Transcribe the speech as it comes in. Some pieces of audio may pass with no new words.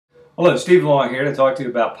Hello, Steve Long here to talk to you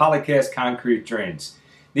about Polycast concrete drains.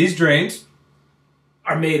 These drains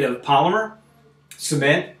are made of polymer,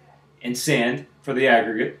 cement, and sand for the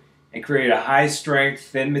aggregate and create a high-strength,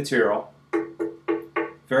 thin material,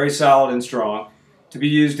 very solid and strong, to be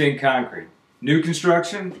used in concrete, new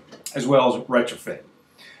construction as well as retrofit.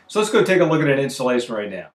 So let's go take a look at an installation right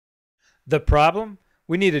now. The problem?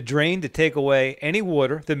 We need a drain to take away any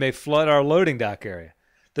water that may flood our loading dock area.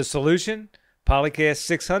 The solution? Polycast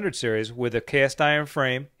 600 series with a cast iron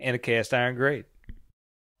frame and a cast iron grate.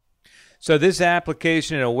 So this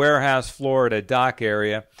application in a warehouse floor at a dock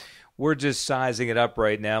area, we're just sizing it up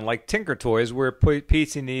right now. Like Tinker Toys, we're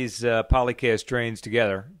piecing these Polycast drains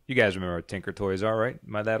together. You guys remember what Tinker Toys are, right?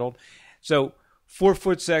 Am I that old? So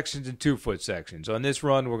 4-foot sections and 2-foot sections. On this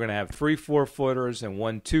run, we're going to have 3 4-footers and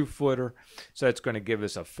 1 2-footer. So that's going to give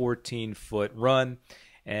us a 14-foot run.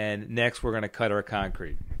 And next, we're going to cut our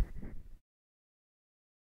concrete.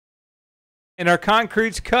 And our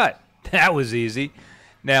concrete's cut. That was easy.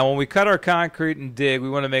 Now, when we cut our concrete and dig, we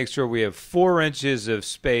want to make sure we have 4 inches of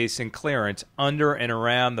space and clearance under and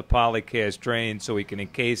around the Polycast drain so we can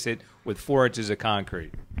encase it with 4 inches of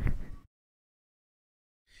concrete.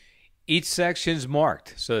 Each section's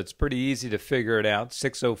marked, so it's pretty easy to figure it out.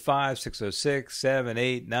 605, 606, 7,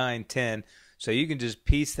 8, 9, 10. So you can just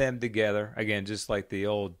piece them together. Again, just like the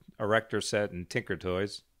old Erector set and Tinker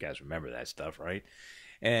Toys. You guys remember that stuff, right?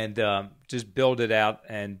 And just build it out,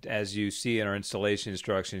 and as you see in our installation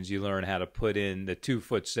instructions, you learn how to put in the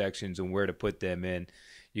 2-foot sections and where to put them in.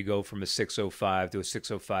 You go from a 605 to a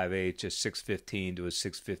 605H, a 615 to a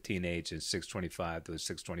 615H, and 625 to a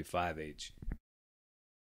 625H.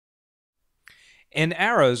 And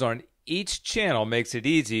arrows on each channel makes it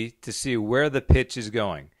easy to see where the pitch is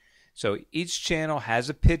going. So each channel has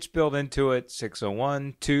a pitch built into it,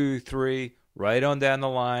 601, 2, 3, right on down the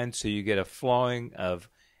line, so you get a flowing of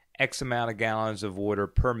X amount of gallons of water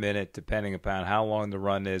per minute, depending upon how long the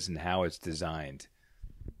run is and how it's designed.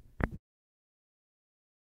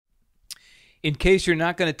 In case you're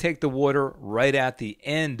not going to take the water right at the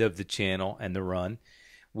end of the channel and the run,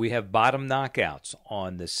 we have bottom knockouts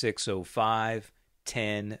on the 605,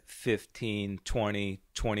 10, 15, 20,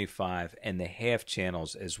 25, and the half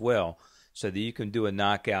channels as well, so that you can do a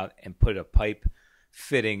knockout and put a pipe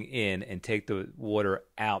fitting in and take the water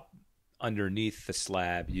out underneath the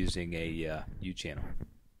slab using a U-channel.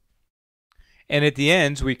 And at the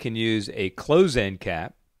ends, we can use a close end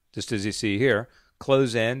cap, just as you see here,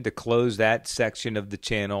 close end to close that section of the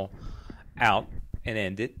channel out and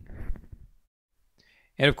end it.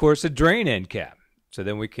 And of course, a drain end cap. So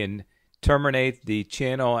then we can terminate the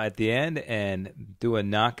channel at the end and do a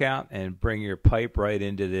knockout and bring your pipe right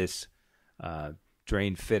into this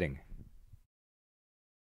drain fitting.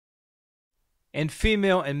 And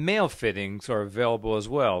female and male fittings are available as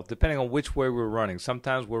well, depending on which way we're running.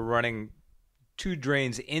 Sometimes we're running 2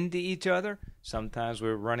 drains into each other. Sometimes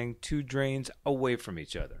we're running 2 drains away from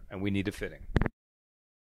each other, and we need a fitting.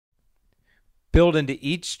 Built into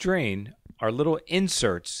each drain are little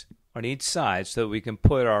inserts on each side so that we can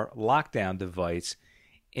put our lockdown device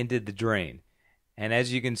into the drain. And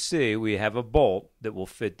as you can see, we have a bolt that will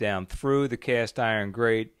fit down through the cast iron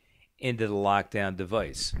grate into the lockdown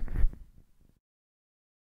device.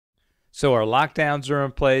 So our lockdowns are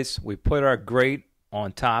in place. We put our grate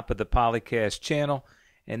on top of the Polycast channel,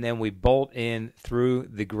 and then we bolt in through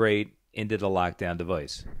the grate into the lockdown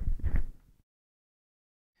device.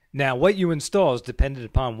 Now, what you install is dependent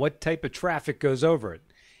upon what type of traffic goes over it.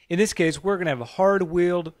 In this case, we're going to have a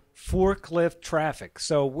hard-wheeled forklift traffic,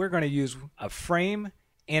 so we're going to use a frame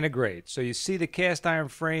and a grate. So you see the cast iron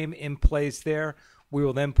frame in place there. We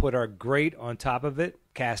will then put our grate on top of it,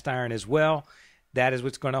 cast iron as well. That is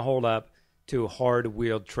what's going to hold up to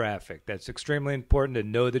hard-wheeled traffic. That's extremely important to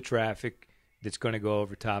know the traffic that's going to go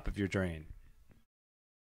over top of your drain.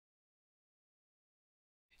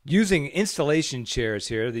 Using installation chairs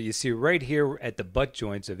here that you see right here at the butt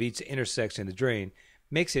joints of each intersection of the drain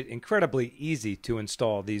makes it incredibly easy to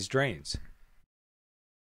install these drains.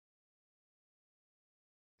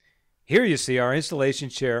 Here you see our installation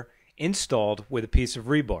chair installed with a piece of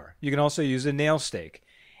rebar. You can also use a nail stake.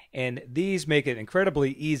 And these make it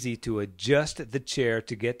incredibly easy to adjust the chair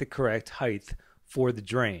to get the correct height for the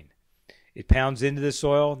drain. It pounds into the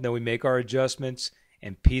soil, then we make our adjustments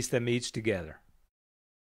and piece them each together.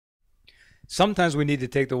 Sometimes we need to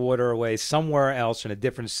take the water away somewhere else in a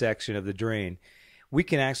different section of the drain. We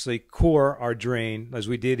can actually core our drain, as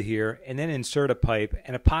we did here, and then insert a pipe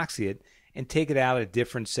and epoxy it and take it out at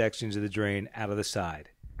different sections of the drain out of the side.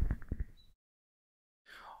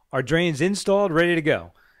 Our drain's installed, ready to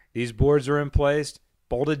go. These boards are in place.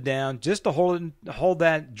 bolted down just to hold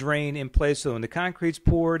that drain in place so when the concrete's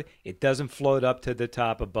poured, it doesn't float up to the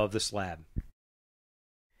top above the slab.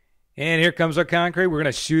 And here comes our concrete. We're going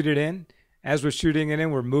to shoot it in. As we're shooting it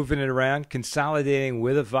in, we're moving it around, consolidating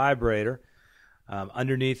with a vibrator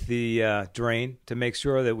underneath the drain to make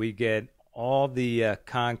sure that we get all the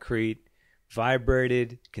concrete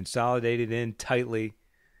vibrated, consolidated in tightly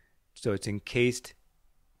so it's encased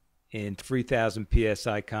in 3,000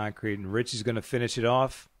 PSI concrete. And Rich is going to finish it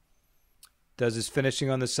off, does his finishing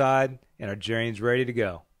on the side, and our drain's ready to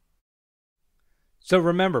go. So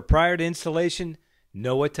remember, prior to installation,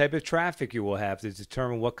 know what type of traffic you will have to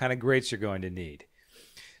determine what kind of grates you're going to need.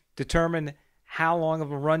 Determine how long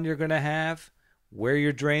of a run you're going to have, where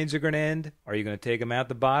your drains are going to end. Are you going to take them out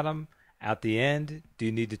the bottom, out the end? Do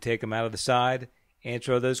you need to take them out of the side?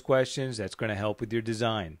 Answer all those questions. That's going to help with your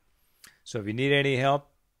design. So if you need any help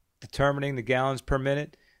determining the gallons per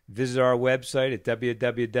minute, visit our website at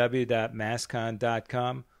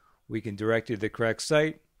www.mascon.com. We can direct you to the correct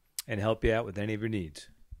site and help you out with any of your needs.